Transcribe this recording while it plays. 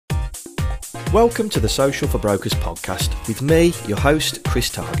Welcome to the Social for Brokers podcast with me, your host, Chris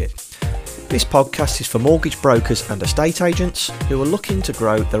Target. This podcast is for mortgage brokers and estate agents who are looking to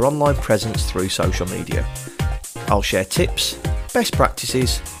grow their online presence through social media. I'll share tips, best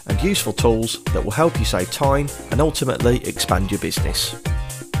practices and useful tools that will help you save time and ultimately expand your business.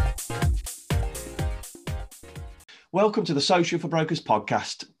 Welcome to the Social for Brokers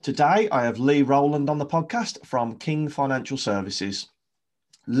podcast. Today I have Lee Rowland on the podcast from King Financial Services.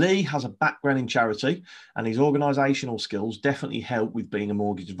 Lee has a background in charity and his organisational skills definitely help with being a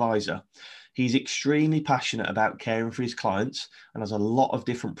mortgage advisor. He's extremely passionate about caring for his clients and has a lot of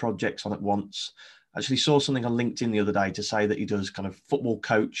different projects on at once. Actually saw something on LinkedIn the other day to say that he does kind of football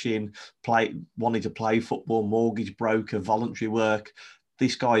coaching, wanting to play football, mortgage broker, voluntary work.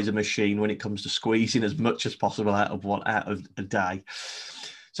 This guy is a machine when it comes to squeezing as much as possible out of a day.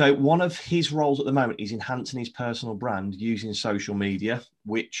 So one of his roles at the moment is enhancing his personal brand using social media,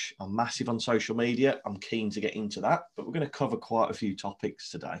 which I'm massive on social media. I'm keen to get into that, but we're going to cover quite a few topics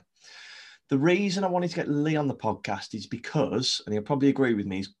today. The reason I wanted to get Lee on the podcast is because, and he'll probably agree with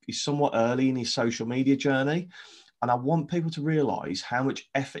me, he's somewhat early in his social media journey. And I want people to realise how much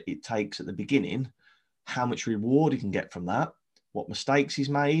effort it takes at the beginning, how much reward he can get from that, what mistakes he's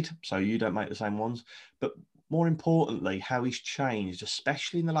made, so you don't make the same ones, but more importantly, how he's changed,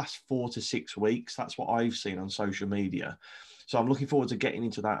 especially in the last 4 to 6 weeks. That's what I've seen on social media. So I'm looking forward to getting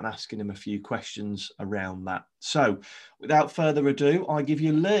into that and asking him a few questions around that. So without further ado, I give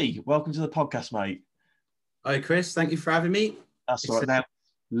you Lee. Welcome to the podcast, mate. Hi, Chris. Thank you for having me. That's all right. Now,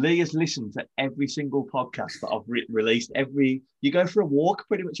 Lee has listened to every single podcast that I've released. You go for a walk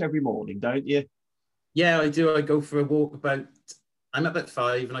pretty much every morning, don't you? Yeah, I do. I go for a walk I'm up at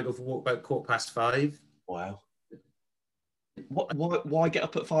 5 and I go for a walk about 5:15. Wow. Why get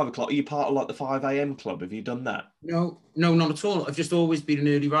up at 5 o'clock? Are you part of like the 5 a.m. club? Have you done that? No, not at all. I've just always been an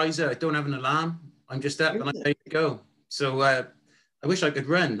early riser. I don't have an alarm. I'm just up and I'm ready to go. So I wish I could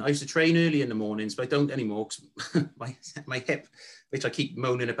run. I used to train early in the mornings, but I don't anymore because my hip, which I keep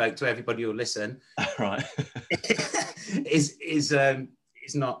moaning about to everybody who'll listen, right, is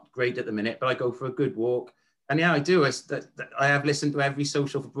not great at the minute. But I go for a good walk. And yeah, I do. I have listened to every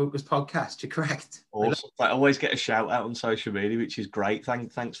Social for Brokers podcast. You're correct. Awesome. I always get a shout out on social media, which is great.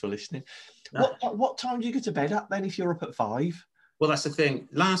 Thanks for listening. What time do you go to bed at then if you're up at 5? Well, that's the thing.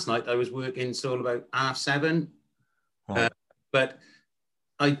 Last night I was working till about 7:30. Right. But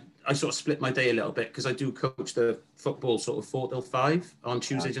I sort of split my day a little bit because I do coach the football sort of 4 till 5 on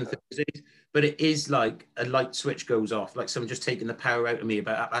Tuesdays and Thursdays. But it is like a light switch goes off, like someone just taking the power out of me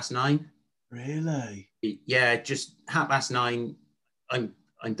about 9:30. Really? Yeah, just 9:30.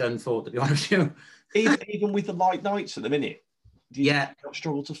 I'm done for, to be honest with you. Even with the light nights at the minute, do you not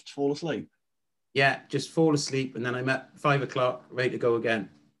struggle to fall asleep? Yeah, just fall asleep and then I'm at 5 o'clock, ready to go again.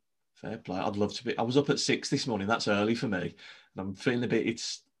 Fair play. I'd love to be. I was up at 6 this morning. That's early for me, and I'm feeling a bit.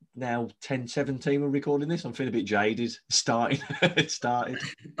 It's now 10:17. We're recording this. I'm feeling a bit jaded. It started.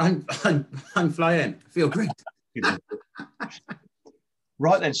 I'm flying. I feel great.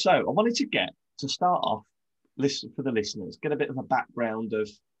 Right then, so I wanted to start off, listen for the listeners, get a bit of a background of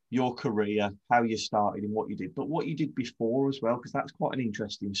your career, how you started and what you did, but what you did before as well, because that's quite an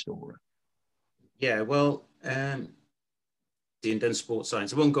interesting story. Yeah, well, done sports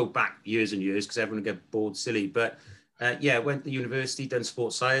science. I won't go back years and years because everyone will get bored silly, but went to university, done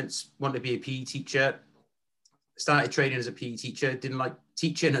sports science, wanted to be a PE teacher, started training as a PE teacher, didn't like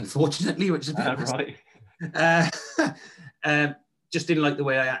teaching, unfortunately, which is a bit right. Just didn't like the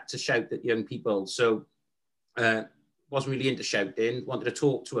way I had to shout at young people. So wasn't really into shouting, wanted to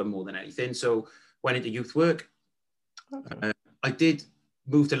talk to them more than anything. So went into youth work. Okay. I did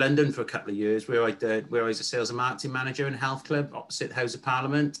move to London for a couple of years where I was a sales and marketing manager in a health club opposite the House of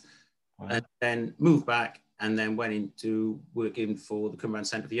Parliament. Wow. And then moved back and then went into working for the Cumberland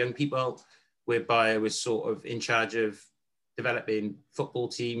Centre for Young People, whereby I was sort of in charge of developing football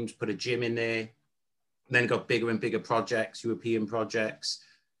teams, put a gym in there. Then got bigger and bigger projects, European projects.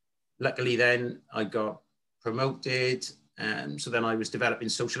 Luckily then I got promoted. So then I was developing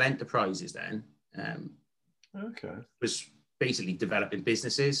social enterprises then. Was basically developing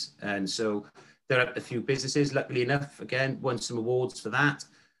businesses. And so developed a few businesses, luckily enough, again, won some awards for that.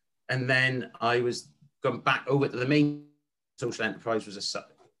 And then I was gone back over to the main social enterprise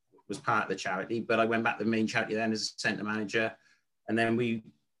was part of the charity, but I went back to the main charity then as a centre manager. And then we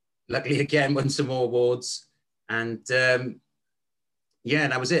luckily again won some more awards, and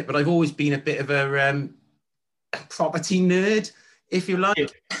that was it. But I've always been a bit of a property nerd, if you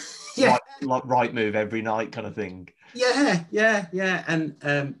like. Yeah, like right move every night kind of thing. Yeah.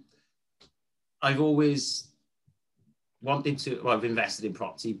 And I've always wanted to. Well, I've invested in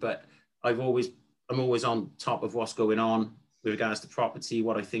property, but I'm always on top of what's going on with regards to property,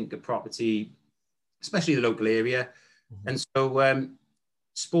 what I think of property, especially the local area. Mm-hmm. And so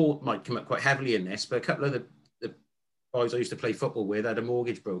sport might come up quite heavily in this, but a couple of the boys I used to play football with had a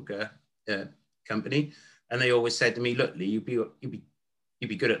mortgage broker company, and they always said to me, "Look, Lee, you'd be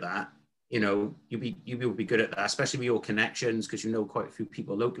good at that. You know, you'll be good at that, especially with your connections, because you know quite a few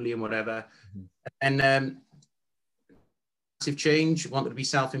people locally and whatever." Mm-hmm. And massive change, wanted to be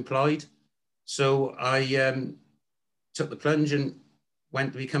self-employed, so I took the plunge and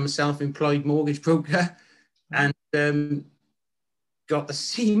went to become a self-employed mortgage broker, and got the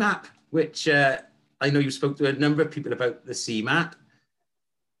CMAP, which I know you spoke to a number of people about the CMAP.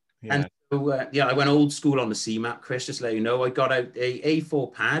 Yeah. And so, I went old school on the CMAP, Chris, just to let you know. I got out a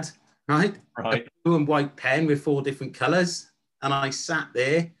A4 pad, right? A blue and white pen with 4 different colours. And I sat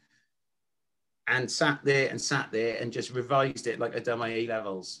there and just revised it like I'd done my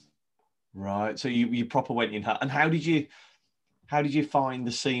A-levels. Right. So you proper went in. And how did you find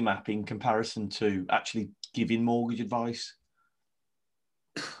the CMAP in comparison to actually giving mortgage advice?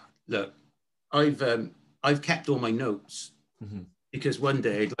 Look, I've kept all my notes, mm-hmm. because one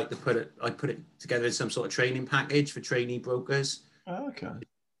day I'd like to put it together in some sort of training package for trainee brokers. Oh, okay.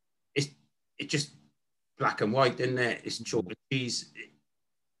 It's just black and white, isn't it? It's chalk and cheese.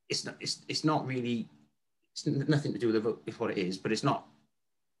 It's not really. It's nothing to do with what it is, but it's not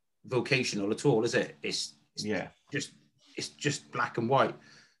vocational at all, is it? It's just black and white.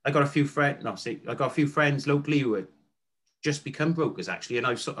 I got a few friends locally who are just become brokers, actually, and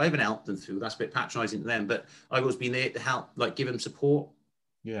I haven't helped them through. That's a bit patronising to them, but I've always been there to help, like give them support.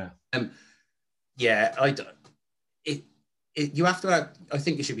 Yeah. You have to have, I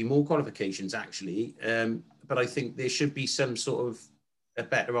think there should be more qualifications, actually, but I think there should be some sort of a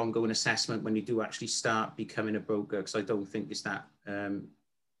better ongoing assessment when you do actually start becoming a broker, because I don't think it's that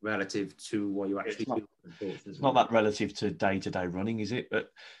relative to what you actually do. It's not that relative to day-to-day running, is it?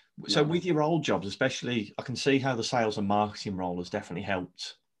 But so with your old jobs, especially, I can see how the sales and marketing role has definitely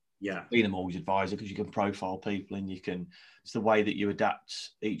helped. Yeah, being a mortgage advisor, because you can profile people and it's the way that you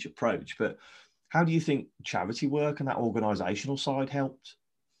adapt each approach. But how do you think charity work and that organisational side helped?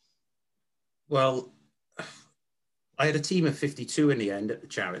 Well, I had a team of 52 in the end at the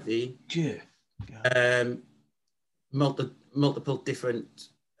charity. Yeah. Multiple different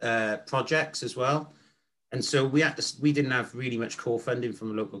projects as well. And so we didn't have really much core funding from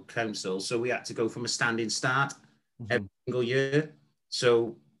the local council. So we had to go from a standing start every single year.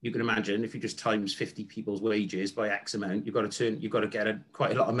 So you can imagine, if you just times 50 people's wages by X amount, you've got to get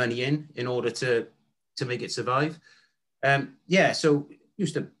quite a lot of money in order to make it survive. So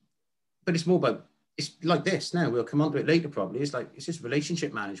but it's more about, it's like this now, we'll come on to it later probably. It's just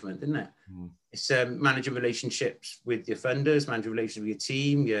relationship management, isn't it? It's managing relationships with your funders, managing relationships with your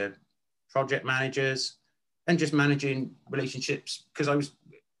team, your project managers, and just managing relationships, because I was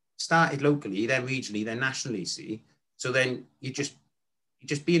started locally, then regionally, then nationally, see? So then you just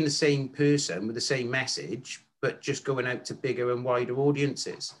being the same person with the same message, but just going out to bigger and wider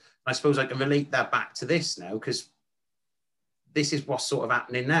audiences. I suppose I can relate that back to this now, because this is what's sort of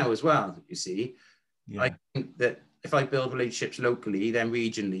happening now as well, you see? Yeah. I think that if I build relationships locally, then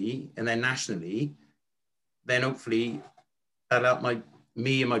regionally, and then nationally, then hopefully that'll help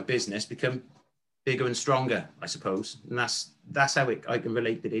me and my business become bigger and stronger, I suppose. And that's how I can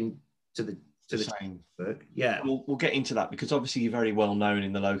relate it into the same work. Yeah. We'll get into that, because obviously you're very well known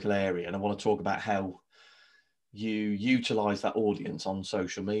in the local area, and I want to talk about how you utilize that audience on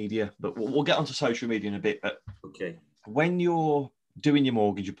social media, but we'll get onto social media in a bit. But okay, when you're doing your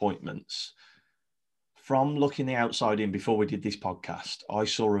mortgage appointments, from looking the outside in before we did this podcast, I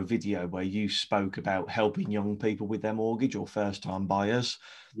saw a video where you spoke about helping young people with their mortgage, or first-time buyers.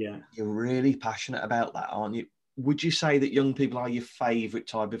 Yeah. You're really passionate about that, aren't you? Would you say that young people are your favourite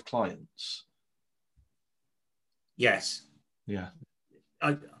type of clients? Yes. Yeah.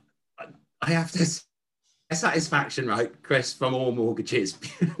 I have to say, satisfaction, right, Chris, from all mortgages.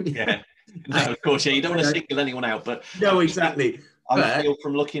 Yeah. No, of course, yeah. You don't want to single anyone out, but no, exactly. I feel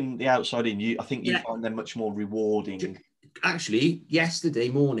from looking the outside in, I think you find them much more rewarding. Actually, yesterday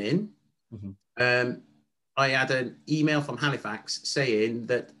morning, mm-hmm. I had an email from Halifax saying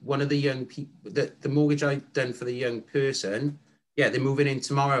that one of the young people, that the mortgage I'd done for the young person, they're moving in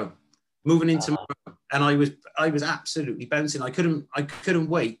tomorrow. And I was absolutely bouncing. I couldn't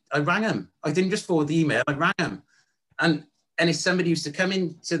wait. I rang him. I didn't just forward the email. I rang him, and it's somebody who used to come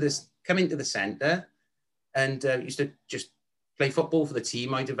into the centre, and used to just play football for the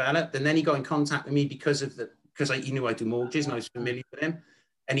team I developed, and then he got in contact with me because he knew I do mortgages and I was familiar with him,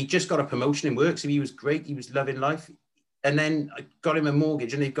 and he just got a promotion in work, so he was great. He was loving life. And then I got him a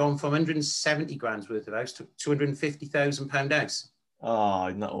mortgage, and they've gone from 170 grand's worth of house to £250,000 house. Oh,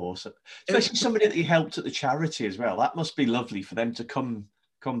 isn't that awesome? Especially somebody that you helped at the charity as well. That must be lovely for them to come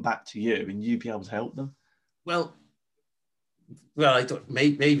back to you and you be able to help them. Well, I thought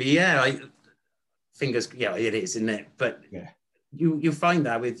maybe, yeah. Fingers, yeah, it is, isn't it? But yeah, you find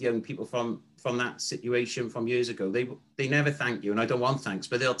that with young people from that situation from years ago, they never thank you, and I don't want thanks,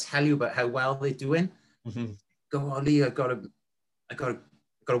 but they'll tell you about how well they're doing. Mm-hmm. Go, oh, Lee, I got a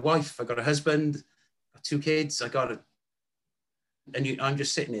wife, I got a husband, got 2 kids, I'm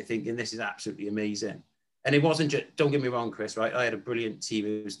just sitting there thinking, this is absolutely amazing. And it wasn't just, don't get me wrong, Chris, right? I had a brilliant team.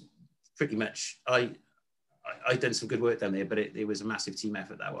 It was pretty much, I done some good work down there, but it was a massive team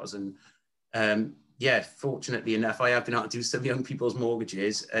effort, that was. And yeah, fortunately enough, I have been able to do some young people's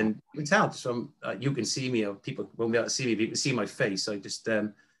mortgages, and you can tell from, you can see me, or people won't be able to see me, but you can see my face. I just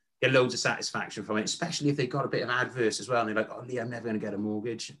get loads of satisfaction from it, especially if they got a bit of adverse as well. And they're like, oh, Lee, I'm never going to get a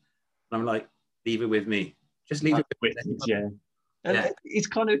mortgage. And I'm like, leave it with me. Just leave it with me. Yeah. And it's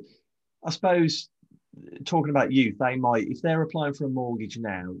kind of, I suppose, talking about youth, they might, if they're applying for a mortgage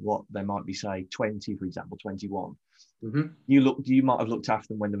now, what they might be, say, 20, for example, 21. Mm-hmm. You might have looked after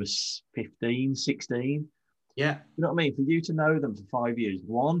them when they was 15, 16. Yeah. You know what I mean? For you to know them for 5 years,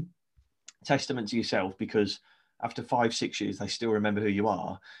 one, testament to yourself, because after 5, 6 years, they still remember who you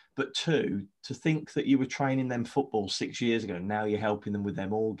are. But two, to think that you were training them football 6 years ago, and now you're helping them with their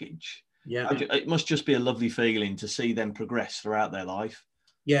mortgage. Yeah. It must just be a lovely feeling to see them progress throughout their life.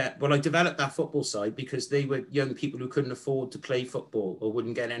 Yeah, well, I developed that football side because they were young people who couldn't afford to play football or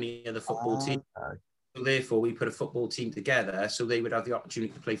wouldn't get any other football team. Okay. So therefore, we put a football team together so they would have the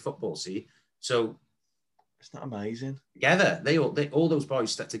opportunity to play football, see? So... Isn't that amazing? Together, they all those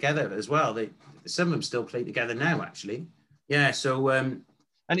boys stuck together as well. Some of them still play together now, actually. Yeah, so... and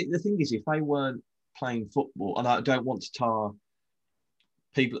the thing is, if they weren't playing football, and I don't want to tar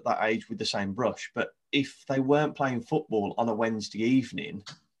people at that age with the same brush, but if they weren't playing football on a Wednesday evening,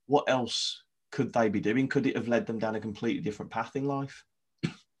 what else could they be doing? Could it have led them down a completely different path in life?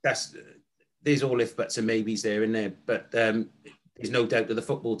 There's all if buts and maybes there in there, but there's no doubt that the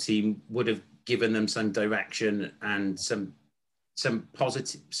football team would have given them some direction and some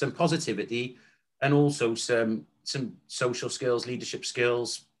positivity, and also some social skills, leadership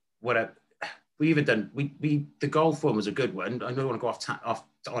skills, whatever. We even done, the golf one was a good one. I don't want to go off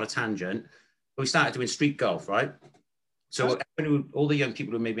on a tangent, but we started doing street golf, right? So all the young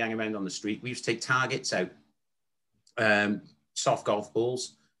people who maybe hang around on the street, we used to take targets out, soft golf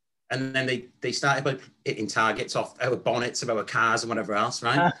balls, and then they started by hitting targets off our bonnets of our cars and whatever else,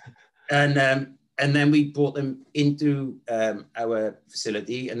 right? And then we brought them into our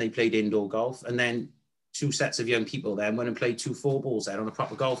facility, and they played indoor golf, and then 2 sets of young people then went and played 2 4-balls out on a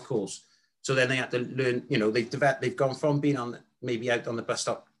proper golf course. So then they had to learn, they've gone from being maybe out on the bus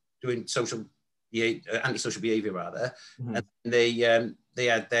stop doing antisocial behaviour rather, mm-hmm. And they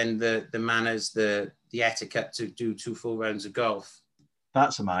had then the manners, the etiquette to do 2 full rounds of golf.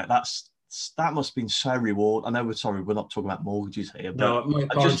 That's amazing. That must have been so rewarding. I know we're not talking about mortgages here. But no, my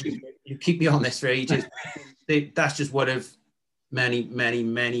apologies. You keep me on this for ages. That's just one of many, many,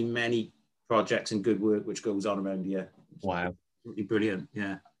 many, many projects and good work which goes on around here. Wow. Really brilliant,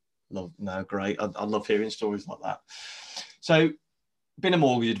 yeah. Great. I love hearing stories like that. So, being a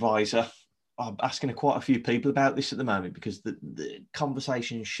mortgage advisor, I'm asking quite a few people about this at the moment because the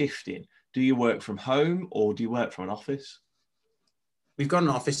conversation is shifting. Do you work from home or do you work from an office? We've got an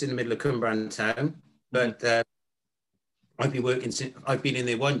office in the middle of Cumbrian town, but I've been in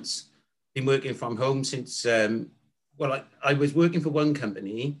there once. Been working from home since, I was working for one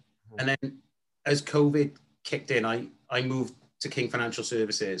company, and then as COVID kicked in, I moved to King Financial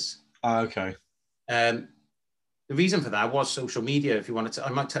Services. Okay. The reason for that was social media. If you wanted to, I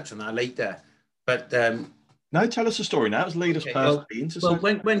might touch on that later. But no, tell us a story now. Let's lead us personally into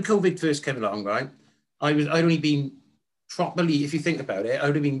something. When COVID first came along, right, I'd only been properly, if you think about it, I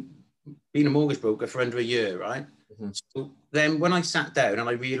would have been a mortgage broker for under a year, right? Mm-hmm. So then when I sat down and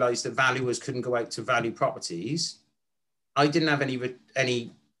I realised that valuers couldn't go out to value properties, I didn't have any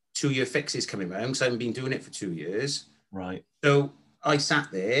 2-year fixes coming around because I haven't been doing it for 2 years. Right. So I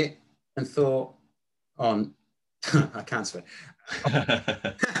sat there and thought, I can't swear.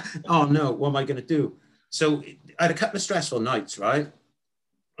 Oh no, what am I going to do? So I had a couple of stressful nights, right?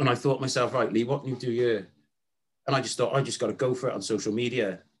 And I thought to myself, right, Lee, what can you do here? And I just thought, I just got to go for it on social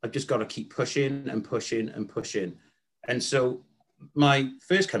media. I've just got to keep pushing and pushing and pushing. And so my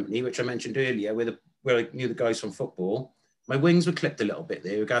first company, which I mentioned earlier, where I knew the guys from football, my wings were clipped a little bit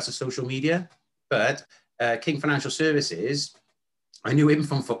there in regards to social media. But King Financial Services, I knew him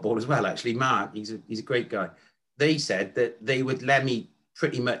from football as well, actually. Mark, he's a great guy. they said that they would let me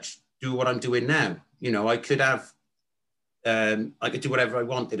pretty much do what I'm doing now. You know, I could have, I could do whatever I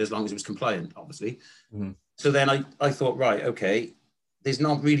wanted as long as it was compliant, obviously. Mm-hmm. So then I thought, right, okay, there's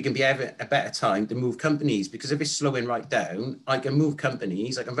not really going to be ever a better time to move companies, because if it's slowing right down, I can move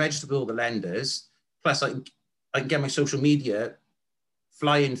companies, I can register with all the lenders, plus I can get my social media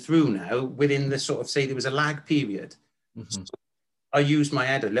flying through now within the sort of, say there was a lag period. Mm-hmm. So I used my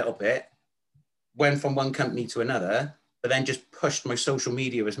head a little bit, went from one company to another, but then just pushed my social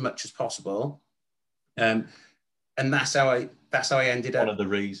media as much as possible. And that's how I ended up. One of the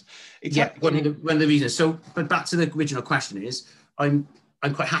reasons. One of the reasons. So, but back to the original question is, I'm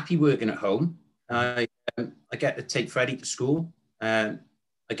quite happy working at home. I get to take Freddie to school. I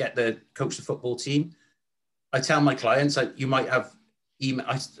get to coach the football team. I tell my clients, you might have email.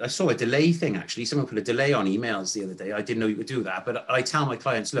 I saw a delay thing, actually. Someone put a delay on emails the other day. I didn't know you could do that. But I tell my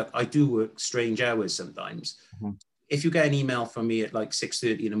clients, look, I do work strange hours sometimes. Mm-hmm. If you get an email from me at like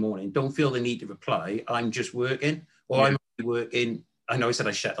 6:30 in the morning, don't feel the need to reply. I'm just working. Or I might be working. I know I said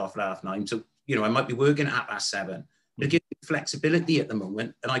I shut off at 9:30. So, you know, I might be working at 7:30. It gives me flexibility at the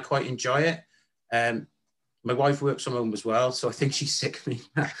moment, and I quite enjoy it. My wife works from home as well, so I think she's sick of me.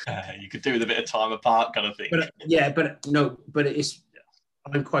 You could do with a bit of time apart, kind of thing. But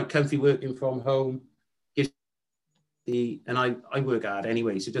I'm quite comfy working from home. And I work hard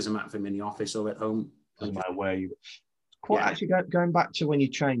anyway, so it doesn't matter if I'm in the office or at home. Doesn't matter where you. Actually, going back to when you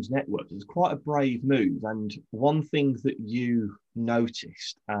changed networks, it's quite a brave move. And one thing that you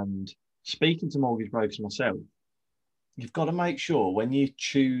noticed, and speaking to mortgage brokers myself, you've got to make sure when you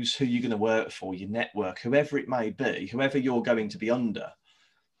choose who you're going to work for, your network, whoever it may be, whoever you're going to be under,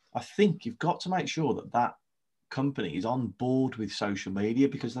 I think you've got to make sure that that company is on board with social media,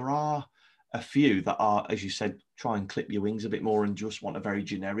 because there are a few that are, as you said, try and clip your wings a bit more and just want a very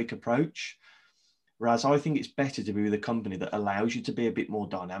generic approach. Whereas I think it's better to be with a company that allows you to be a bit more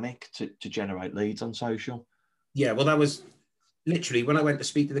dynamic to generate leads on social. Yeah, well, that was literally when I went to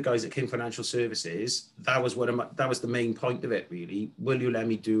speak to the guys at King Financial Services. That was the main point of it, really. Will you let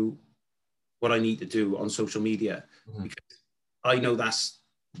me do what I need to do on social media? Mm-hmm. Because I know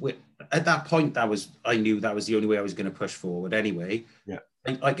at that point I knew that was the only way I was going to push forward. Anyway, yeah,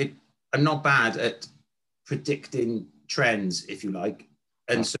 I'm not bad at predicting trends, if you like.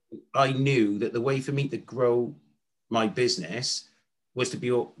 And so I knew that the way for me to grow my business was to be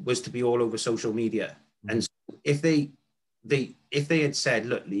all over social media. Mm-hmm. And so if they had said,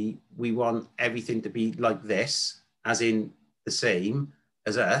 look, Lee, we want everything to be like this, as in the same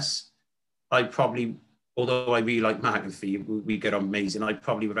as us, I probably, although I really like Mark and Fee, we get on amazing, I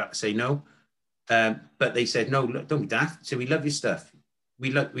probably would have to say no. But they said, no, look, don't be daft. So we love your stuff.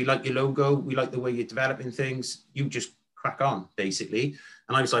 We like your logo. We like the way you're developing things. You just crack on, basically.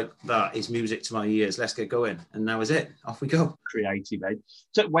 And I was like, that is music to my ears. Let's get going. And that was it. Off we go. Creative, Ed.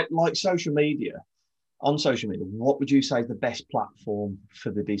 So like social media, on social media, what would you say is the best platform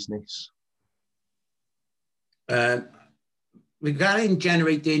for the business? Regarding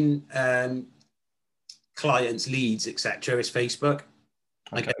generating clients, leads, etc., is Facebook.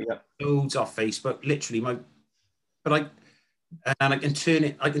 Okay, I get loads off Facebook, literally. And I can turn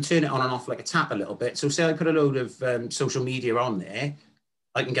it on and off like a tap a little bit. So say I put a load of social media on there,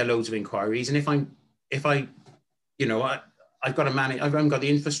 I can get loads of inquiries. And I've got to manage. I haven't got the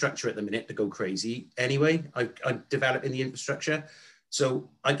infrastructure at the minute to go crazy. Anyway, I'm developing the infrastructure, so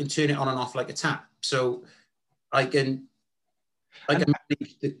I can turn it on and off like a tap. So I can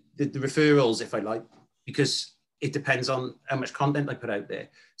manage the referrals if I like, because it depends on how much content I put out there.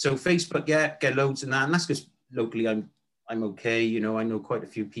 So Facebook, yeah, get loads in that, and that's because locally I'm okay. You know, I know quite a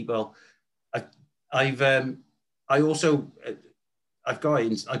few people. I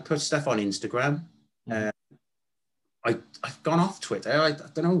put stuff on Instagram. I've gone off Twitter. I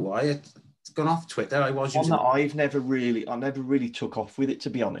don't know why. I've gone off Twitter. I never really took off with it, to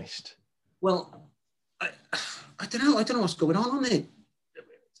be honest. Well, I don't know. I don't know what's going on there.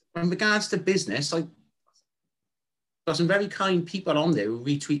 In regards to business, I've got some very kind people on there who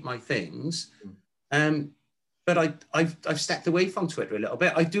retweet my things. But I've stepped away from Twitter a little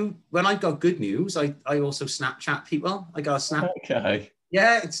bit. I do, when I've got good news, I also Snapchat people. I got a Snap. Okay.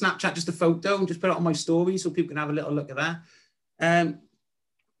 Yeah, it's Snapchat, just a photo, and just put it on my story so people can have a little look at that.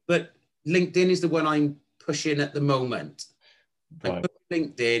 But LinkedIn is the one I'm pushing at the moment. Right. I'm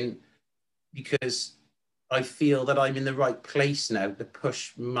pushing LinkedIn because I feel that I'm in the right place now to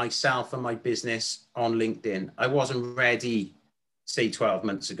push myself and my business on LinkedIn. I wasn't ready, say 12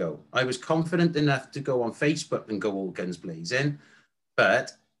 months ago. I was confident enough to go on Facebook and go all guns blazing,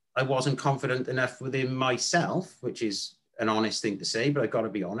 but I wasn't confident enough within myself, which is an honest thing to say, but I've got to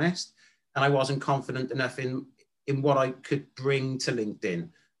be honest. And I wasn't confident enough in in what I could bring to LinkedIn.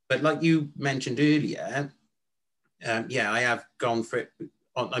 But like you mentioned earlier, yeah, I have gone for it.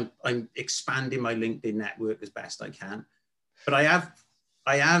 I'm expanding my LinkedIn network as best I can. But I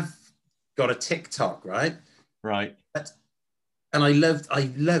have got a TikTok, right? Right. And I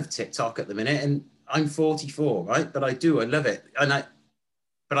love TikTok at the minute, and I'm 44, right? But I love it.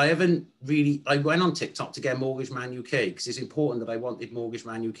 But I haven't really, I went on TikTok to get Mortgage Man UK because it's important that I wanted Mortgage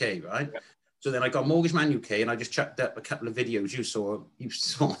Man UK, right? Yeah. So then I got Mortgage Man UK and I just chucked up a couple of videos. You saw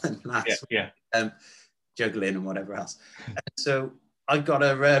them last week, juggling and whatever else. And so I got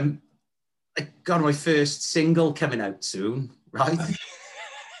my first single coming out soon, right?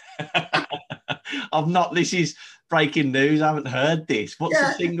 This is breaking news. I haven't heard this. What's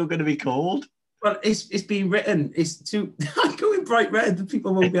the single going to be called? Well, it's been written. I'm going bright red. The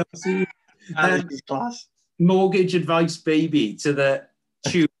people won't be able to see. This is class. Mortgage Advice Baby to the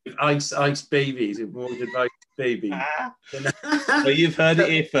tune Ice Ice Babies. Mortgage Advice Baby. So you've heard it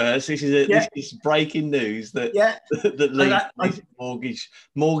here first. This is breaking news that that mortgage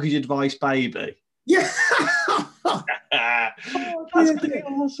advice baby. Yeah. That's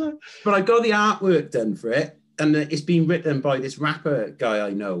awesome. But I got the artwork done for it, and it's been written by this rapper guy I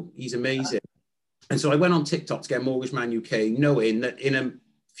know. He's amazing. And so I went on TikTok to get Mortgage Man UK, knowing that in a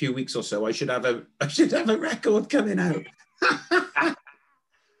few weeks or so I should have a record coming out.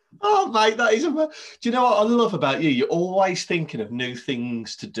 Oh, mate, that is. Do you know what I love about you? You're always thinking of new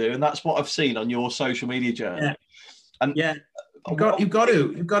things to do, and that's what I've seen on your social media journey. Yeah. And you've got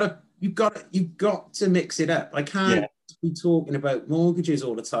to mix it up. I can't be talking about mortgages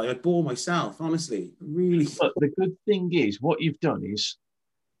all the time. I bore myself, honestly. Really. But the good thing is, what you've done is.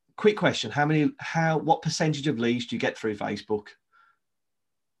 Quick question: what percentage of leads do you get through Facebook?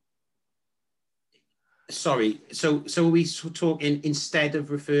 Sorry, so are we talking instead of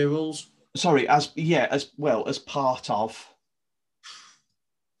referrals? Sorry, as part of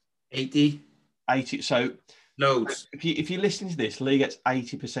 80. So loads. If you're listening to this, Lee gets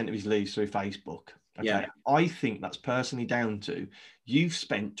 80% of his leads through Facebook. Okay? Yeah. I think that's personally down to you've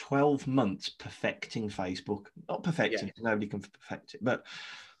spent 12 months perfecting Facebook. Not perfecting, because nobody can perfect it, but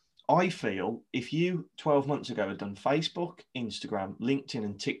I feel if you 12 months ago had done Facebook, Instagram, LinkedIn,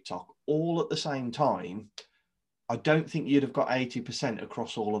 and TikTok all at the same time, I don't think you'd have got 80%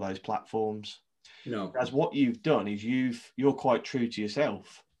 across all of those platforms. No. As what you've done is you're quite true to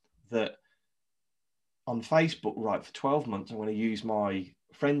yourself that on Facebook, right, for 12 months, I'm going to use my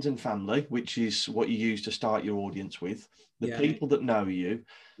friends and family, which is what you use to start your audience with, the people that know you,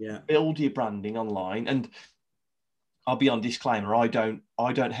 build your branding online. And I'll be on disclaimer. I don't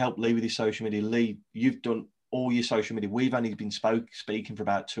help Lee with his social media. Lee, you've done all your social media. We've only been speaking for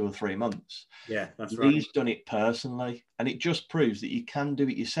about 2 or 3 months. Yeah, that's right. Lee's done it personally, and it just proves that you can do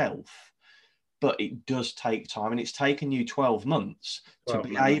it yourself. But it does take time, and it's taken you 12 months to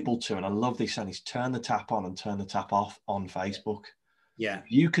be able to. And I love this saying: is turn the tap on and turn the tap off on Facebook. Yeah,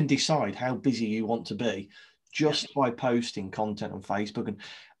 you can decide how busy you want to be just by posting content on Facebook,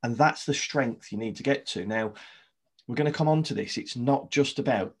 and that's the strength you need to get to. Now, we're going to come on to this. It's not just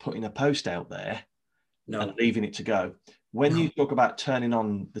about putting a post out there and leaving it to go. When you talk about turning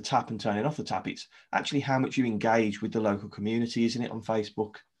on the tap and turning off the tap, it's actually how much you engage with the local community, isn't it, on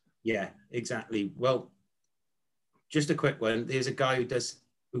Facebook? Yeah, exactly. Well, just a quick one. There's a guy who does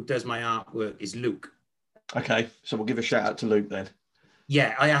my artwork, is Luke. Okay, so we'll give a shout out to Luke then.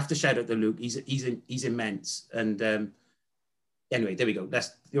 Yeah, I have to shout out to Luke. He's immense. And anyway, there we go.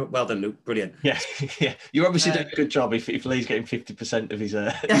 Well done, Luke. Brilliant. Yeah, yeah. You're obviously doing a good job if Lee's getting 50% of his.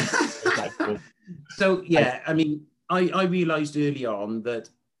 So yeah, I mean, I realised early on that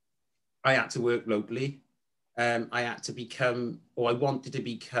I had to work locally. I wanted to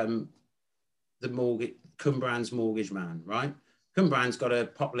become the Cumbrian's mortgage man, right? Cumbrian's got a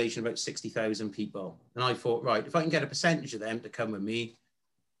population of about 60,000 people. And I thought, right, if I can get a percentage of them to come with me,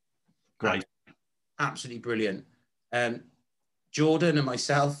 great. Absolutely brilliant. Jordan and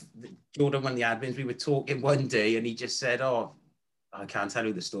myself, Jordan, one of the admins, we were talking one day and he just said, oh, I can't tell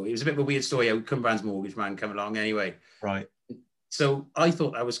you the story. It was a bit of a weird story how Cumbrian's mortgage man come along anyway. Right. So I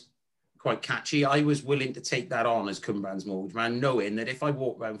thought that was quite catchy. I was willing to take that on as Cumbrian's mortgage man, knowing that if I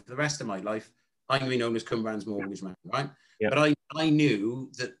walk around for the rest of my life, I'm going to be known as Cumbrian's mortgage man, right? Yep. But I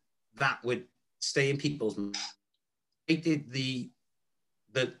knew that would stay in people's minds. I did the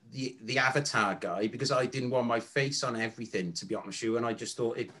avatar guy because I didn't want my face on everything, to be honest with you, and I just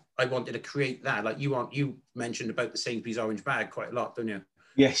thought I wanted to create that. Like you mentioned about the Sainsbury's orange bag quite a lot, don't you?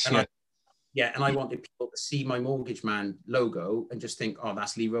 Yes. And and I wanted people to see my mortgage man logo and just think, oh,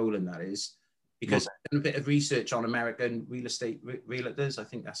 that's Lee Rowland, that is. because I've done a bit of research on American real estate realtors, I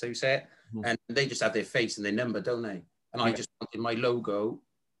think that's how you say it, and they just have their face and their number, don't they? And I just wanted my logo,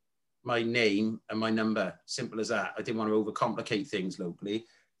 my name, and my number. Simple as that. I didn't want to overcomplicate things locally.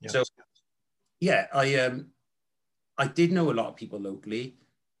 Yeah. So, yeah, I did know a lot of people locally,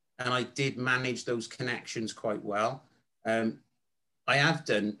 and I did manage those connections quite well. I have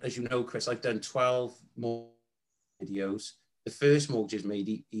done, as you know, Chris, I've done 12 more videos. The first Mortgages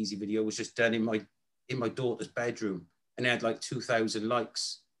Made Easy video was just done in my daughter's bedroom, and it had like 2,000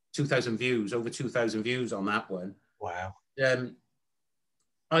 likes, 2,000 views, over 2,000 views on that one. Wow.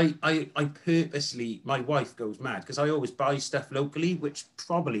 I purposely, my wife goes mad because I always buy stuff locally, which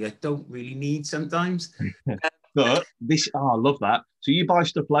probably I don't really need sometimes. But this, I love that. So you buy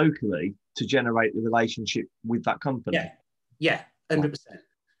stuff locally to generate the relationship with that company? Yeah, 100%.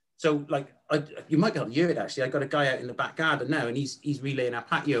 So like, you might be able to hear it actually. I got a guy out in the back garden now, and he's relaying our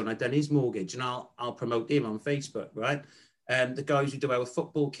patio, and I've done his mortgage, and I'll promote him on Facebook, right? The guys who do our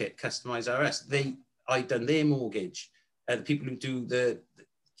football kit, Customize RS, I done their mortgage. The people who do the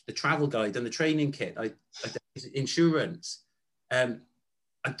travel guide and the training kit, I done his insurance.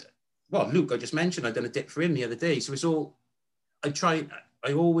 Well, Luke, I just mentioned I've done a dip for him the other day. So it's all, I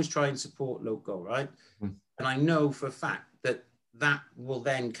always try and support local, right? And I know for a fact that will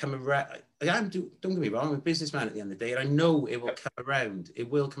then come around. Don't get me wrong, I'm a businessman at the end of the day, and I know it will come around. It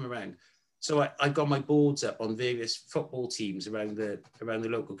will come around. So I got my boards up on various football teams around the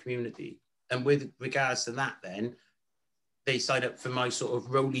local community. And with regards to that, then they sign up for my sort of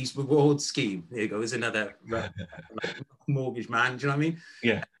Rollies reward scheme. There you go, there's another mortgage man. Do you know what I mean?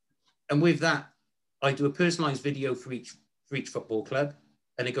 Yeah. And with that, I do a personalized video for each football club,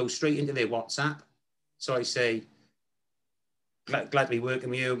 and it goes straight into their WhatsApp. So I say, glad to be working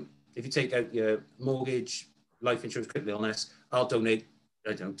with you. If you take out your mortgage, life insurance, critical illness, I'll donate,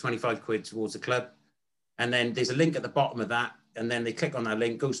 I don't know, 25 quid towards the club. And then there's a link at the bottom of that. And then they click on that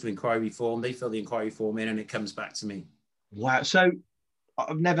link, goes to inquiry form. They fill the inquiry form in, and it comes back to me. Wow. So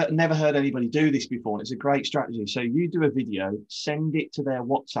I've never heard anybody do this before, and it's a great strategy. So you do a video, send it to their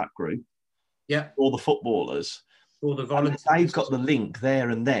WhatsApp group. Yeah. All the footballers. All the volunteers. They've got the link there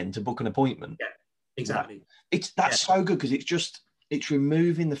and then to book an appointment. Yeah, exactly. That's so good, because it's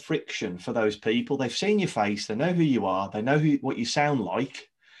removing the friction for those people. They've seen your face, they know who you are, they know what you sound like.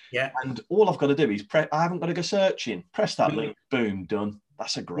 Yeah. And all I've got to do is I haven't got to go searching. Press that link, boom, done.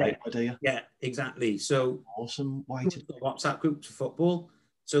 That's a great idea. Yeah, exactly. So awesome way to do WhatsApp group for football.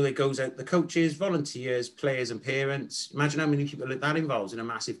 So it goes out the coaches, volunteers, players, and parents. Imagine how many people that involves in a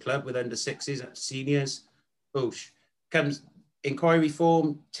massive club with under sixes, seniors. Boosh. Comes inquiry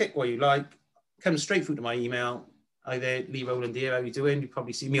form, tick what you like, comes straight through to my email. Hi there, Lee Rowland here. How are you doing? You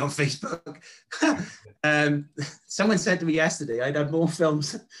probably see me on Facebook. Someone said to me yesterday, I'd had more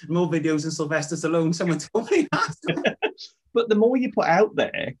videos than Sylvester Stallone. Someone told me that. But the more you put out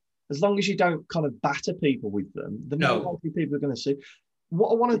there, as long as you don't kind of batter people with them, the more likely people are going to see.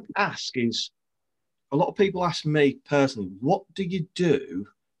 What I want to ask is, a lot of people ask me personally, what do you do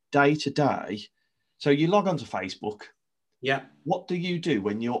day to day? So you log onto Facebook. Yeah. What do you do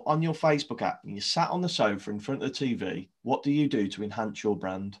when you're on your Facebook app and you're sat on the sofa in front of the TV? What do you do to enhance your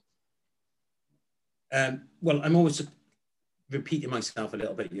brand? Well, I'm always repeating myself a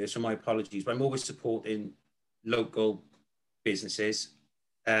little bit here, so my apologies, but I'm always supporting local businesses.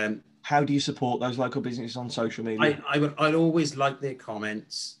 How do you support those local businesses on social media? I'd always like their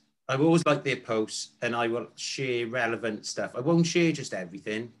comments. I will always like their posts, and I will share relevant stuff. I won't share just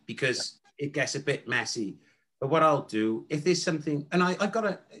everything because it gets a bit messy. But what I'll do, if there's something, and I've got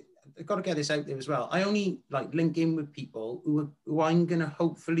to get this out there as well. I only link in with people who I'm going to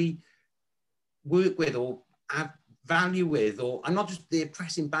hopefully work with or have value with, or I'm not just there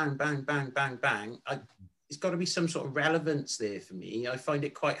pressing bang, bang, bang, bang, bang. It's got to be some sort of relevance there for me. I find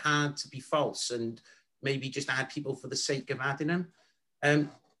it quite hard to be false and maybe just add people for the sake of adding them.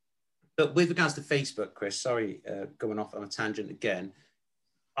 But with regards to Facebook, Chris, sorry, going off on a tangent again.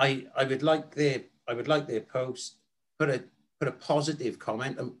 I would like their post, put a positive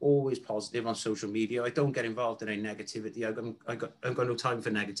comment. I'm always positive on social media. I don't get involved in any negativity. I've got no time for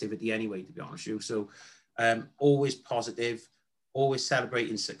negativity anyway, to be honest with you. So always positive, always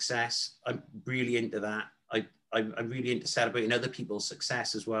celebrating success. I'm really into that. I'm really into celebrating other people's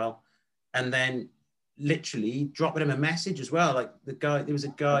success as well. And then literally dropping him a message as well. Like there was a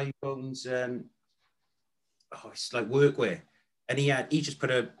guy who owns, it's like workwear. And he just put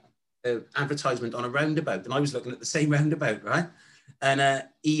a advertisement on a roundabout, and I was looking at the same roundabout, right? And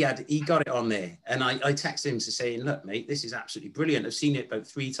he got it on there, and I texted him to say, look, mate, this is absolutely brilliant. I've seen it about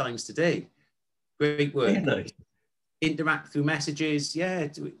 3 times today. Great work. Really? Interact through messages, yeah.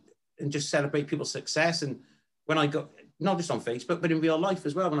 and just celebrate people's success. And when I go, not just on Facebook, but in real life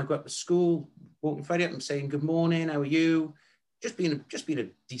as well, when I go up to school, walking Friday up and saying, good morning, how are you? Just being a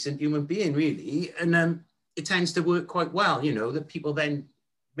decent human being, really. And it tends to work quite well, you know, that people then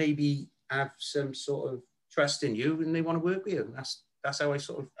maybe have some sort of trust in you and they want to work with you. That's how I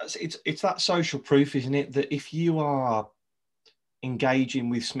sort of... It's that social proof, isn't it? That if you are engaging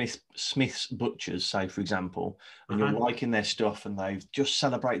with Smith's Butchers, say, for example, and you're liking their stuff and they've just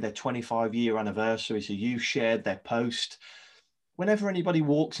celebrated their 25-year anniversary, so you shared their post. Whenever anybody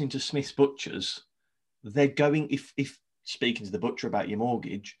walks into Smith's Butchers, they're going, if speaking to the butcher about your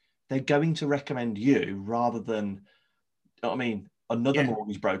mortgage, they're going to recommend you rather than, I mean, another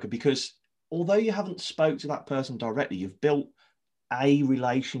mortgage broker, because although you haven't spoke to that person directly, you've built a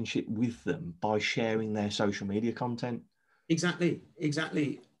relationship with them by sharing their social media content. Exactly.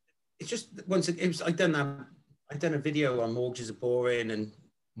 It's just I've done a video on mortgages are boring and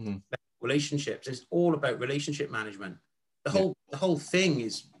relationships. It's all about relationship management. The whole thing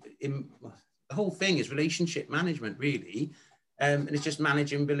is relationship management, really, and it's just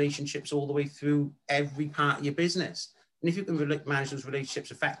managing relationships all the way through every part of your business. And if you can manage those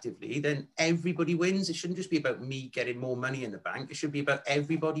relationships effectively, then everybody wins. It shouldn't just be about me getting more money in the bank. It should be about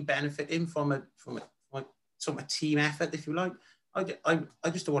everybody benefiting from a sort of a team effort, if you like. I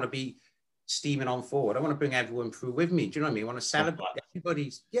just don't want to be steaming on forward. I want to bring everyone through with me. Do you know what I mean? I want to celebrate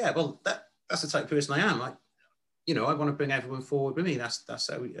everybody's. Yeah, well, that's the type of person I am. I want to bring everyone forward with me. That's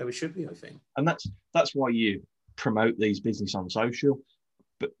how it should be, I think. And that's why you promote these business on social.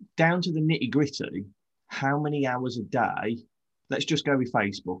 But down to the nitty gritty, how many hours a day? Let's just go with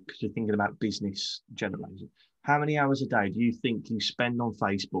Facebook because you're thinking about business generally. How many hours a day do you think you spend on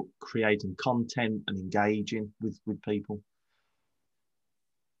Facebook creating content and engaging with people?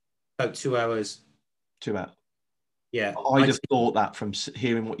 About 2 hours. 2 hours. Yeah. I'd have thought that from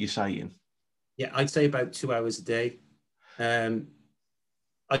hearing what you're saying. Yeah, I'd say about 2 hours a day. I'm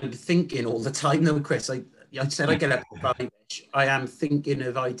thinking all the time though, Chris. I said I get up at 5-ish. I am thinking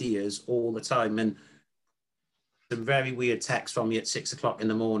of ideas all the time. And some very weird texts from me at 6 o'clock in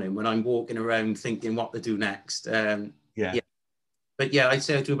the morning when I'm walking around thinking what to do next. But yeah, I'd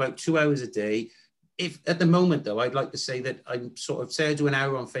say I do about 2 hours a day. If at the moment though, I'd like to say that I'm sort of, say I do an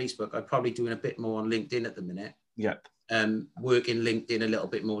hour on Facebook, I'm probably doing a bit more on LinkedIn at the minute. Yep. Working LinkedIn a little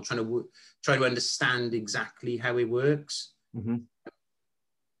bit more, trying to understand exactly how it works. Mm-hmm.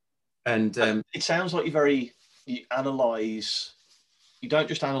 And it sounds like you analyze. You don't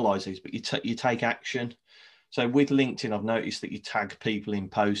just analyze these, but you take action. So with LinkedIn, I've noticed that you tag people in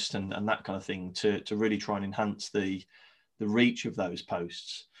posts and that kind of thing to really try and enhance the reach of those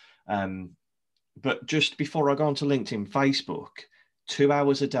posts. But just before I go on to LinkedIn, Facebook, 2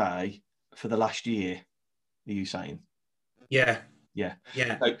 hours a day for the last year, are you saying? Yeah.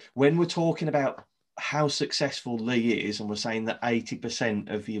 So when we're talking about how successful Lee is, and we're saying that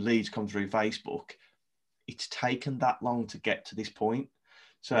 80% of your leads come through Facebook, it's taken that long to get to this point.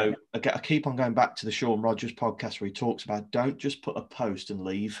 So I keep on going back to the Sean Rogers podcast where he talks about don't just put a post and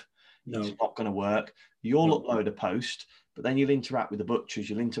leave. No. It's not going to work. You'll upload a post, but then you'll interact with the butchers,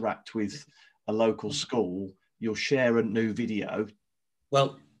 you'll interact with a local school, you'll share a new video.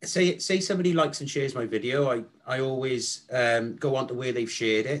 Well, say somebody likes and shares my video, I always go on to where they've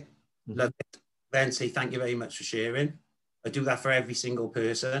shared it, then say thank you very much for sharing. I do that for every single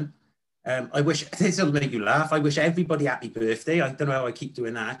person. I wish, this will make you laugh, I wish everybody happy birthday. I don't know how I keep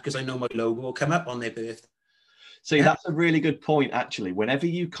doing that because I know my logo will come up on their birthday. See, that's a really good point, actually. Whenever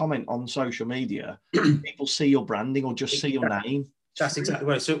you comment on social media, people see your branding or just see your name. That's exactly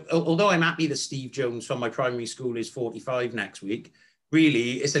right. So although I'm happy that Steve Jones from my primary school is 45 next week,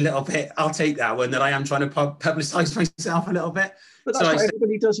 really, it's a little bit, I'll take that one, that I am trying to publicise myself a little bit. But that's what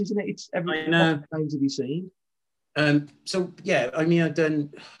everybody does, isn't it? It's every names to be seen. So, yeah, I mean, I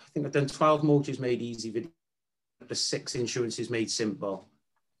think I've done 12 mortgages made easy videos, the 6 insurances made simple.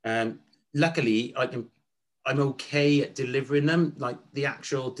 Luckily, I'm okay at delivering them, like the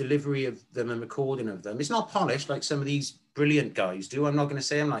actual delivery of them and recording of them. It's not polished like some of these brilliant guys do. I'm not going to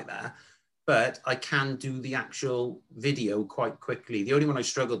say I'm like that, but I can do the actual video quite quickly. The only one I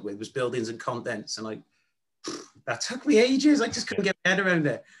struggled with was buildings and contents, and that took me ages. I just couldn't get my head around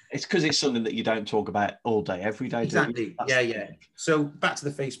it. It's because it's something that you don't talk about all day, every day. Exactly. Yeah. So back to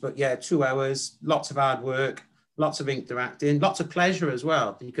the Facebook. Yeah, 2 hours, lots of hard work, lots of interacting, lots of pleasure as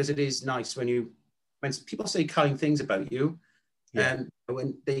well, because it is nice when people say kind things about you, and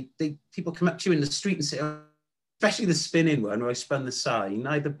when people come up to you in the street and say, especially the spinning one where I spun the sign,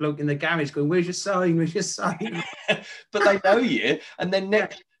 I had the bloke in the garage going, where's your sign? Where's your sign? But they know you. And then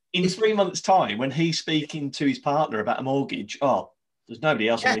in 3 months' time, when he's speaking to his partner about a mortgage, There's nobody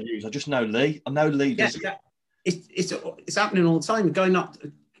else I'm going to use. I just know Lee. I know Lee does it. It's happening all the time. A guy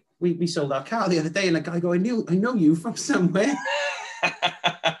we sold our car the other day, and a guy go, I know you from somewhere.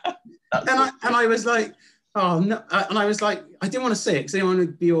 and I was like, oh no, and I was like, I didn't want to say it because I didn't want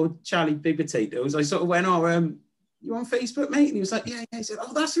to be all Charlie Big Potatoes. I sort of went, you on Facebook, mate? And he was like, yeah. He said,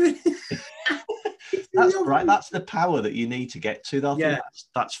 oh, that's really that's right. That's the power that you need to get to. I think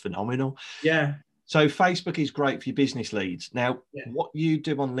that's phenomenal. Yeah. So Facebook is great for your business leads. Now, what you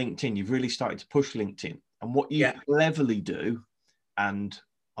do on LinkedIn, you've really started to push LinkedIn, and what you cleverly do, and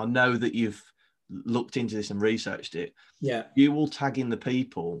I know that you've looked into this and researched it. Yeah. You will tag in the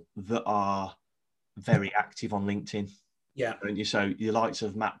people that are very active on LinkedIn. Yeah. Don't you? So your likes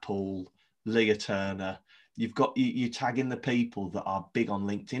of Matt Paul, Leah Turner, you tag in the people that are big on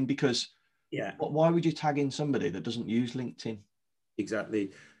LinkedIn, because why would you tag in somebody that doesn't use LinkedIn?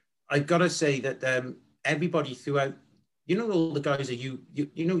 Exactly. I've got to say that everybody throughout, all the guys that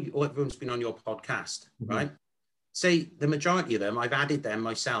everyone's been on your podcast, right? Say the majority of them, I've added them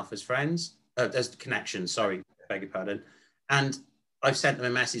myself as friends, as connections, sorry, beg your pardon. And I've sent them a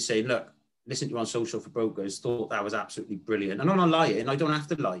message saying, look, listen to you on Social for Brokers, thought that was absolutely brilliant. And I'm not lying, I don't have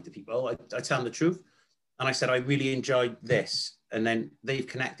to lie to people. I tell them the truth. And I said, I really enjoyed this. And then they've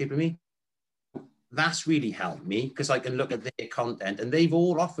connected with me. That's really helped me because I can look at their content, and they've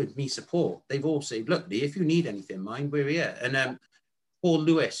all offered me support. They've all said, look, Lee, if you need anything, mind, we're here. And Paul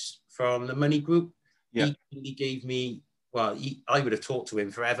Lewis from the Money Group, he gave me, I would have talked to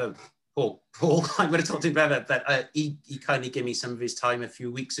him forever. Paul, I would have talked to him forever, but he kindly gave me some of his time a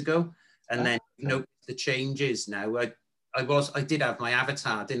few weeks ago. And then, the changes now. I did have my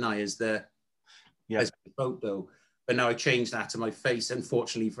avatar, didn't I, as the photo, but now I changed that to my face,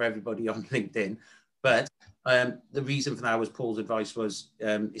 unfortunately for everybody on LinkedIn. But the reason for that was Paul's advice was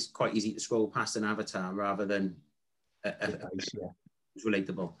it's quite easy to scroll past an avatar rather than it's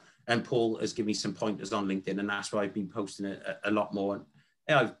relatable. And Paul has given me some pointers on LinkedIn, and that's why I've been posting it a lot more.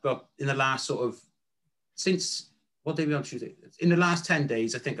 And I've got in the last since what day we on Tuesday? In the last 10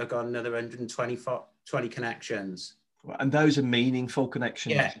 days, I think I got another 120 connections. And those are meaningful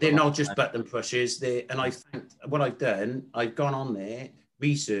connections. Yeah, they're not just button pushes. What I've done, I've gone on there,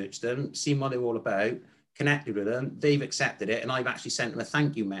 researched them, seen what they're all about, connected with them. They've accepted it, and I've actually sent them a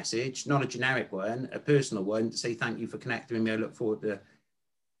thank you message, not a generic one, a personal one, to say thank you for connecting with me. I look forward to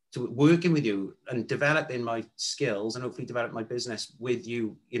working with you and developing my skills, and hopefully develop my business with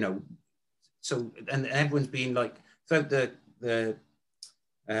you. So and everyone's been like throughout the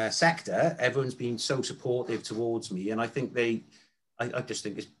sector, everyone's been so supportive towards me, and I think I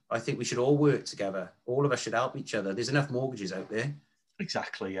think we should all work together. All of us should help each other. There's enough mortgages out there.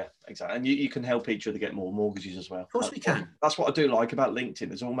 Exactly, yeah, exactly. And you can help each other get more mortgages as well. Of course we can. That's what I do like about LinkedIn.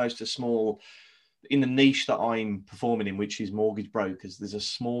 There's almost a small, in the niche that I'm performing in, which is mortgage brokers, there's a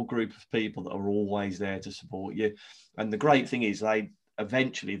small group of people that are always there to support you. And the great thing is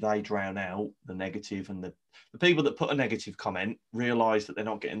eventually they drown out the negative, and the people that put a negative comment realise that they're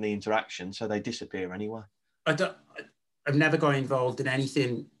not getting the interaction, so they disappear anyway. I've never got involved in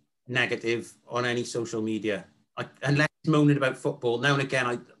anything negative on any social media, unless it's moaning about football now and again.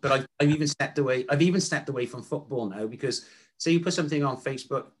 I've even stepped away. I've even stepped away from football now, because say you put something on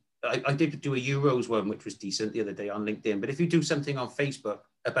Facebook. I did do a Euros one, which was decent the other day on LinkedIn. But if you do something on Facebook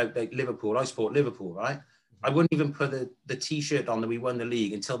about like Liverpool, I support Liverpool, right? I wouldn't even put the T-shirt on that we won the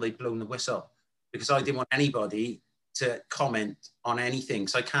league until they'd blown the whistle, because I didn't want anybody to comment on anything.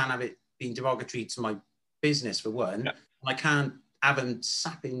 So I can't have it being derogatory to my business, for one. Yeah. I can't have them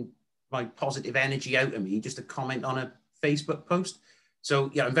sapping my positive energy out of me just to comment on a Facebook post. So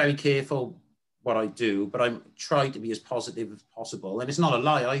yeah, I'm very careful what I do, but I try to be as positive as possible. And it's not a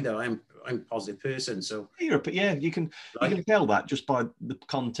lie either. I'm a positive person. So you can tell that just by the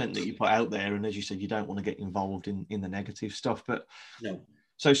content that you put out there. And as you said, you don't want to get involved in the negative stuff. But no.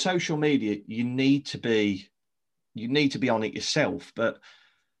 So social media, you need to be on it yourself. But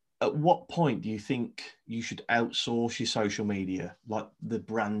at what point do you think you should outsource your social media, like the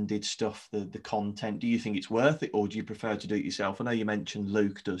branded stuff, the content? Do you think it's worth it, or do you prefer to do it yourself? I know you mentioned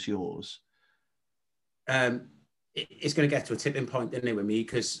Luke does yours. It's going to get to a tipping point, isn't it, with me,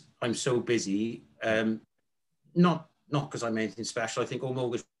 because I'm so busy. Not because I'm anything special. I think all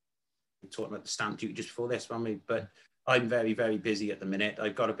mortgage, we were talking about the stamp duty just before this, weren't we? But I'm very, very busy at the minute.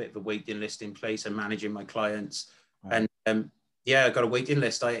 I've got a bit of a waiting list in place. I'm managing my clients. Right. And I've got a waiting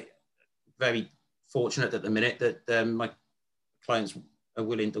list. I'm very fortunate at the minute that my clients are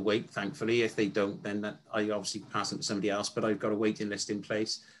willing to wait, thankfully. If they don't, then I obviously pass them to somebody else, but I've got a waiting list in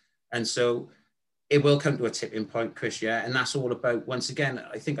place. And so it will come to a tipping point, Chris, yeah. And that's all about, once again,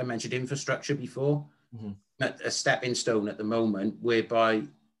 I think I mentioned infrastructure before. Mm-hmm. a stepping stone at the moment, whereby,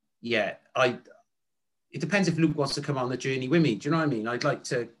 yeah, it depends if Luke wants to come on the journey with me. Do you know what I mean? I'd like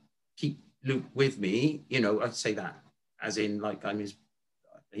to keep Luke with me. You know, I'd say that as in like I'm his,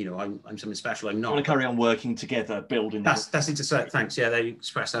 you know, I'm something special. I'm not. I want to carry on working together, building. That's it. Thanks. Yeah, they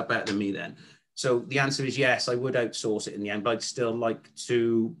express that better than me then. So the answer is yes, I would outsource it in the end, but I'd still like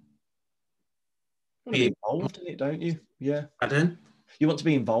to be involved in it, don't you? Yeah. Pardon? You want to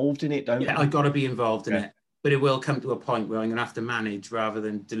be involved in it, don't you? Yeah, I've got to be involved in it. But it will come to a point where I'm going to have to manage rather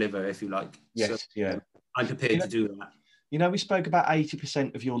than deliver, if you like. Yes, so, yeah. I'm prepared to do that. You know, we spoke about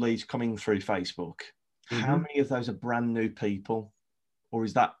 80% of your leads coming through Facebook. Mm-hmm. How many of those are brand new people? Or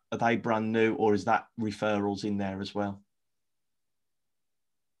are they brand new, or is that referrals in there as well?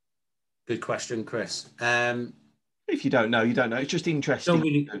 Good question, Chris. If you don't know, you don't know. It's just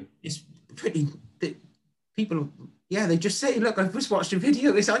interesting. It's pretty... People... Yeah, they just say, look, I've just watched a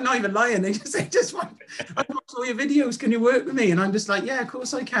video. I'm not even lying. They just say, I've watched all your videos. Can you work with me? And I'm just like, yeah, of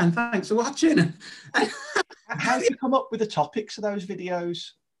course I can. Thanks for watching. How do you come up with the topics of those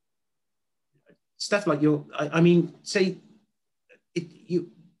videos? Stuff like your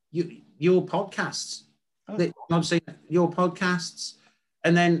podcasts. Oh. I'm saying your podcasts.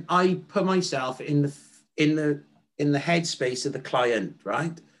 And then I put myself in the headspace of the client,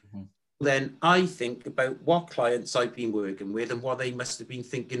 right? Then I think about what clients I've been working with and what they must have been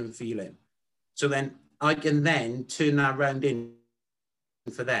thinking and feeling. So then I can then turn that around in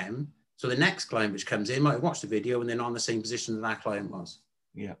for them. So the next client which comes in might watch the video and then on the same position that client was.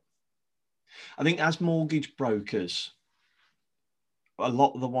 Yeah. I think as mortgage brokers, a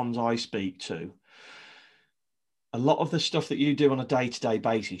lot of the ones I speak to, a lot of the stuff that you do on a day-to-day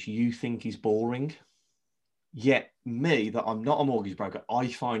basis, you think is boring. Yet me, that I'm not a mortgage broker, I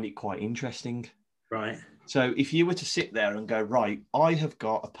find it quite interesting. Right. So if you were to sit there and go, right, I have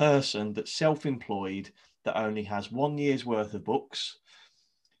got a person that's self-employed that only has 1 year's worth of books,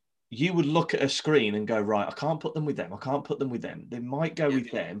 you would look at a screen and go, right, I can't put them with them. I can't put them with them. They might go with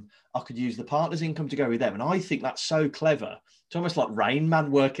them. I could use the partner's income to go with them. And I think that's so clever. It's almost like Rain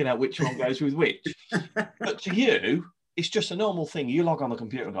Man working out which one goes with which. But to you, it's just a normal thing. You log on the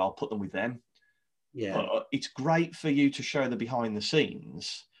computer and go, I'll put them with them. Yeah, but it's great for you to show the behind the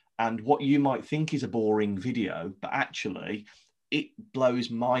scenes and what you might think is a boring video, but actually it blows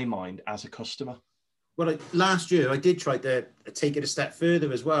my mind as a customer. Well, last year I did try to take it a step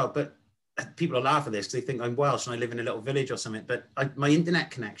further as well, but people will laugh at this because they think I'm Welsh and I live in a little village or something. But my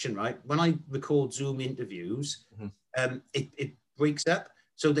internet connection, right, when I record Zoom interviews, it breaks up.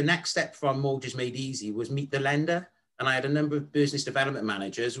 So the next step from Mortgage Made Easy was meet the lender. And I had a number of business development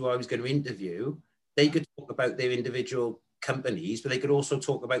managers who I was going to interview. They could talk about their individual companies, but they could also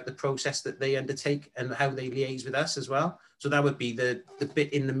talk about the process that they undertake and how they liaise with us as well. So that would be the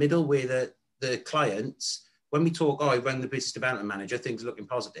bit in the middle where the clients, when we talk, I run the business development manager, things are looking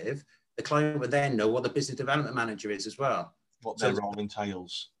positive, the client would then know what the business development manager is as well. What their role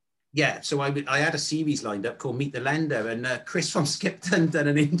entails. Yeah, so I had a series lined up called Meet the Lender, and Chris from Skipton done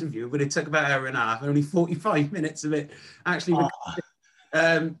an interview, but it took about an hour and a half, and only 45 minutes of it actually.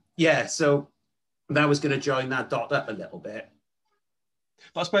 Yeah, so that was going to join that dot up a little bit.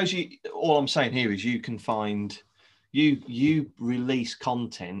 But I suppose all I'm saying here is you can find, you release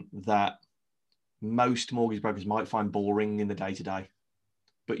content that most mortgage brokers might find boring in the day-to-day,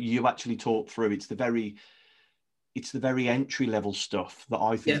 but you actually talk through. It's the very entry-level stuff that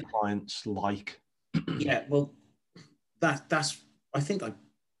I think clients like. Yeah, well, that's. I think I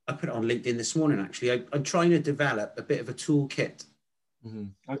put it on LinkedIn this morning. Actually, I'm trying to develop a bit of a toolkit.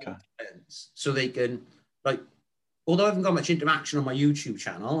 Mm-hmm. Okay. So they can, like, although I haven't got much interaction on my YouTube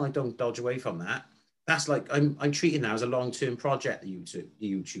channel, I don't dodge away from that. That's like I'm treating that as a long-term project. The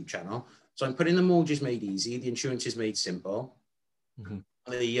YouTube channel. So I'm putting the Mortgage Made Easy, the Insurance is Made Simple, on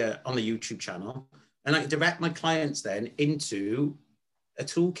the YouTube channel. And I direct my clients then into a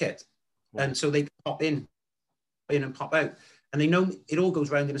toolkit. Wow. And so they can pop in and pop out. And they know it all goes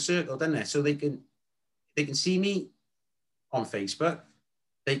round in a circle, doesn't it? So they can see me on Facebook.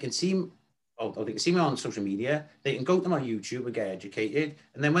 They can see me on social media. They can go to my YouTube and get educated.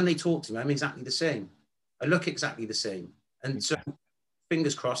 And then when they talk to me, I'm exactly the same. I look exactly the same. And so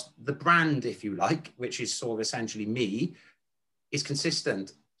fingers crossed, the brand, if you like, which is sort of essentially me, is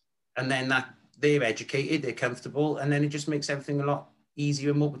consistent. And then that they're educated, they're comfortable, and then it just makes everything a lot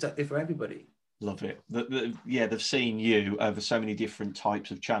easier and more productive for everybody. Love it. They've seen you over so many different types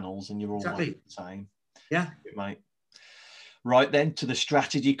of channels, and you're all the same. Yeah, mate. Right then, to the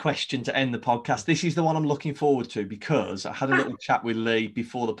strategy question to end the podcast. This is the one I'm looking forward to because I had a little chat with Lee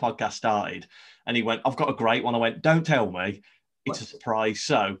before the podcast started, and he went, "I've got a great one." I went, "Don't tell me, it's a surprise."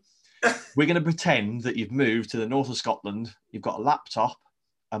 So, We're going to pretend that you've moved to the north of Scotland. You've got a laptop,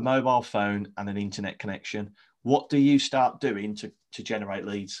 a mobile phone, and an internet connection. What do you start doing to generate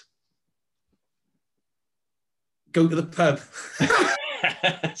leads? Go to the pub.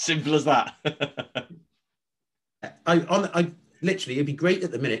 Simple as that. I literally, it'd be great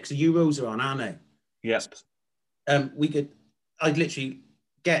at the minute because the Euros are on, aren't they? Yep. I'd literally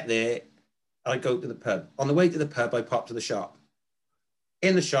get there. I'd go to the pub. On the way to the pub, I'd pop to the shop.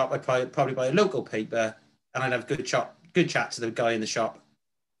 In the shop, I'd probably buy a local paper, and I'd have good chat to the guy in the shop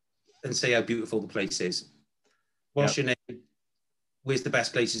and say how beautiful the place is. What's your name? Where's the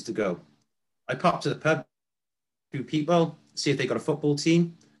best places to go? I pop to the pub, few people, see if they got a football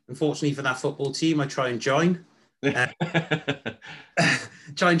team. Unfortunately for that football team, I try and join. Try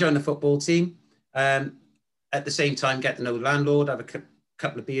and join the football team. At the same time, get to know the landlord, have a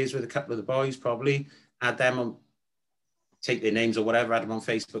couple of beers with a couple of the boys, probably. Add them on, take their names or whatever, add them on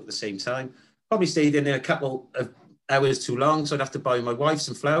Facebook at the same time. Probably stayed in there a couple of hours too long, so I'd have to buy my wife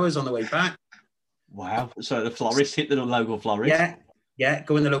some flowers on the way back. Wow. So the florist, hit the local florist. Yeah,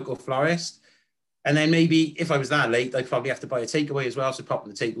 go in the local florist. And then maybe if I was that late, I'd probably have to buy a takeaway as well, so pop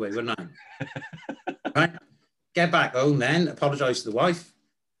in the takeaway, wouldn't I? Right? Get back home then, apologise to the wife,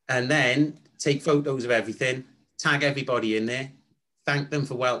 and then take photos of everything, tag everybody in there, thank them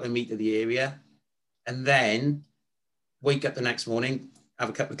for welcoming me to the area, and then wake up the next morning, have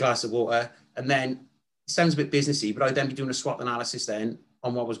a couple of glasses of water, and then, it sounds a bit businessy, but I'd then be doing a SWOT analysis then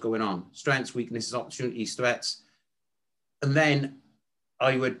on what was going on. Strengths, weaknesses, opportunities, threats. And then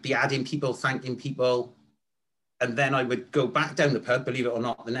I would be adding people, thanking people, and then I would go back down the pub, believe it or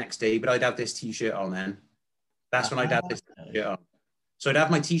not, the next day, but I'd have this T-shirt on then. That's when I'd have this T-shirt on. So I'd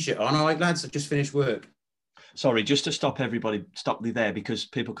have my T-shirt on. All right, lads, I've just finished work. Sorry, just to stop me there because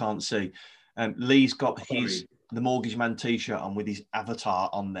people can't see. Lee's got the Mortgage Man T-shirt on with his avatar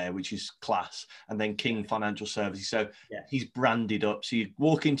on there, which is class, and then King Financial Services. So he's branded up. So you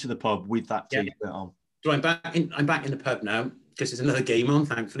walk into the pub with that T-shirt on. So I'm back in the pub now because there's another game on,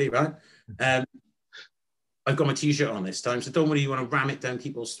 thankfully, right? I've got my T-shirt on this time, so don't worry, you want to ram it down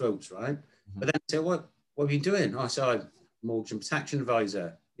people's throats, right? Mm-hmm. But then say, what have you been doing? Oh, so I'm a mortgage and protection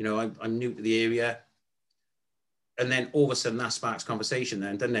advisor. You know, I'm new to the area. And then all of a sudden that sparks conversation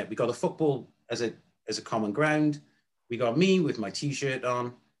then, doesn't it? We got the football as a common ground. We got me with my T-shirt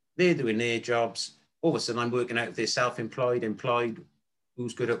on. They're doing their jobs. All of a sudden I'm working out if they're self-employed, employed,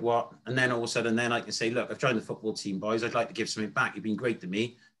 who's good at what. And then all of a sudden then I can say, look, I've joined the football team, boys. I'd like to give something back. You've been great to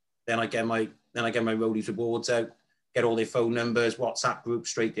me. Then I get my Roadies rewards out, get all their phone numbers, WhatsApp groups,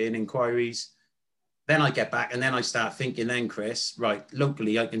 straight in, inquiries. Then I get back and then I start thinking then, Chris, right,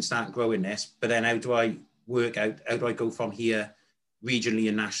 locally I can start growing this, but then how do I work out, how do I go from here regionally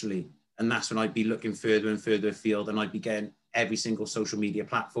and nationally? And that's when I'd be looking further and further afield, and I'd be getting every single social media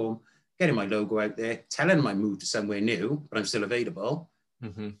platform, getting my logo out there, telling them I moved to somewhere new, but I'm still available.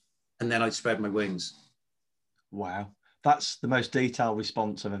 Mm-hmm. And then I'd spread my wings. Wow. That's the most detailed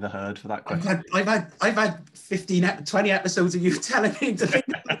response I've ever heard for that question. I've had 20 episodes of you telling me to think.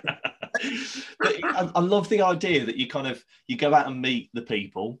 I love the idea that you go out and meet the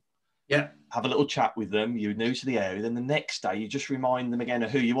people. Yeah. Have a little chat with them. You're new to the area. Then the next day, you just remind them again of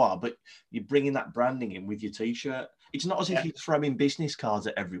who you are, but you're bringing that branding in with your T-shirt. It's not as if you're throwing business cards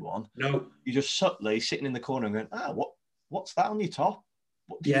at everyone. No. You're just subtly sitting in the corner and going, what's that on your top?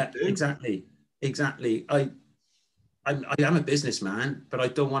 What do you do? Exactly. I am a businessman, but I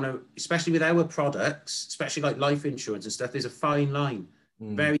don't want to, especially with our products, especially like life insurance and stuff, there's a fine line,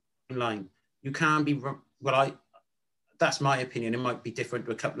 very fine line. You can't be, that's my opinion. It might be different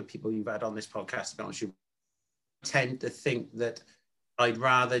to a couple of people you've had on this podcast, to be honest with you. I tend to think that I'd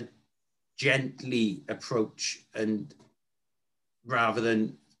rather gently approach and rather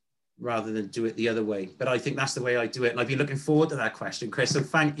than do it the other way. But I think that's the way I do it. And I've been looking forward to that question, Chris. So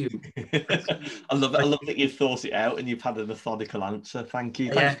thank you. I love that you've thought it out and you've had a methodical answer. Thank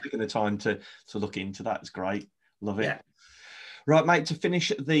you. Thanks for taking the time to look into that. It's great. Love it. Yeah. Right, mate, to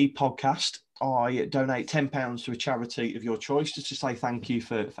finish the podcast, I donate £10 to a charity of your choice, just to say thank you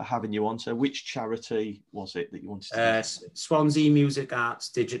for having you on. So which charity was it that you wanted to Swansea Music Arts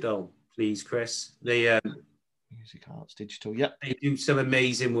Digital, please, Chris. Music Arts Digital, yeah. They do some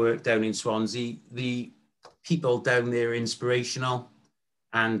amazing work down in Swansea. The people down there are inspirational.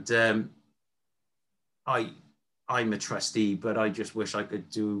 And I'm a trustee, but I just wish I could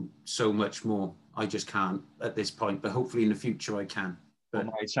do so much more. I just can't at this point, but hopefully in the future I can. But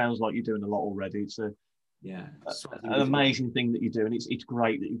it sounds like you're doing a lot already. It's an amazing thing that you do, and it's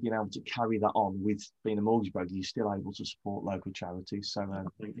great that you've been able to carry that on with being a mortgage broker. You're still able to support local charities. So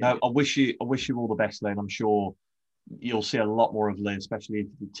I wish you all the best. Then I'm sure you'll see a lot more of Lee, especially if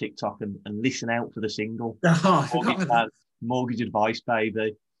you do TikTok and listen out for the single. Oh, Mortgage Advice,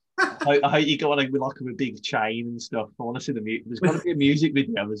 baby. I hope you go on with like a big chain and stuff. I want to see the music. There's got to be a music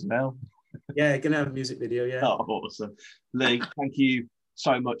video as well. Yeah, gonna have a music video. Yeah. Oh, awesome, Lee. Thank you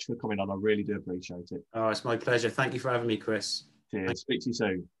so much for coming on. I really do appreciate it. Oh, it's my pleasure. Thank you for having me, Chris. Cheers. Speak to you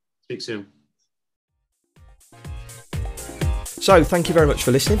soon. Speak soon. So, thank you very much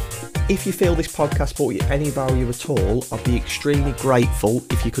for listening. If you feel this podcast brought you any value at all, I'd be extremely grateful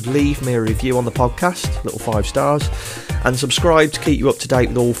if you could leave me a review on the podcast, little 5 stars, and subscribe to keep you up to date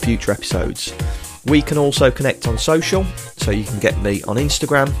with all future episodes. We can also connect on social, so you can get me on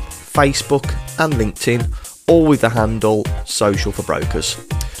Instagram, Facebook and LinkedIn, all with the handle Social for Brokers.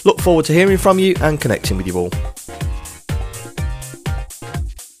 Look forward to hearing from you and connecting with you all.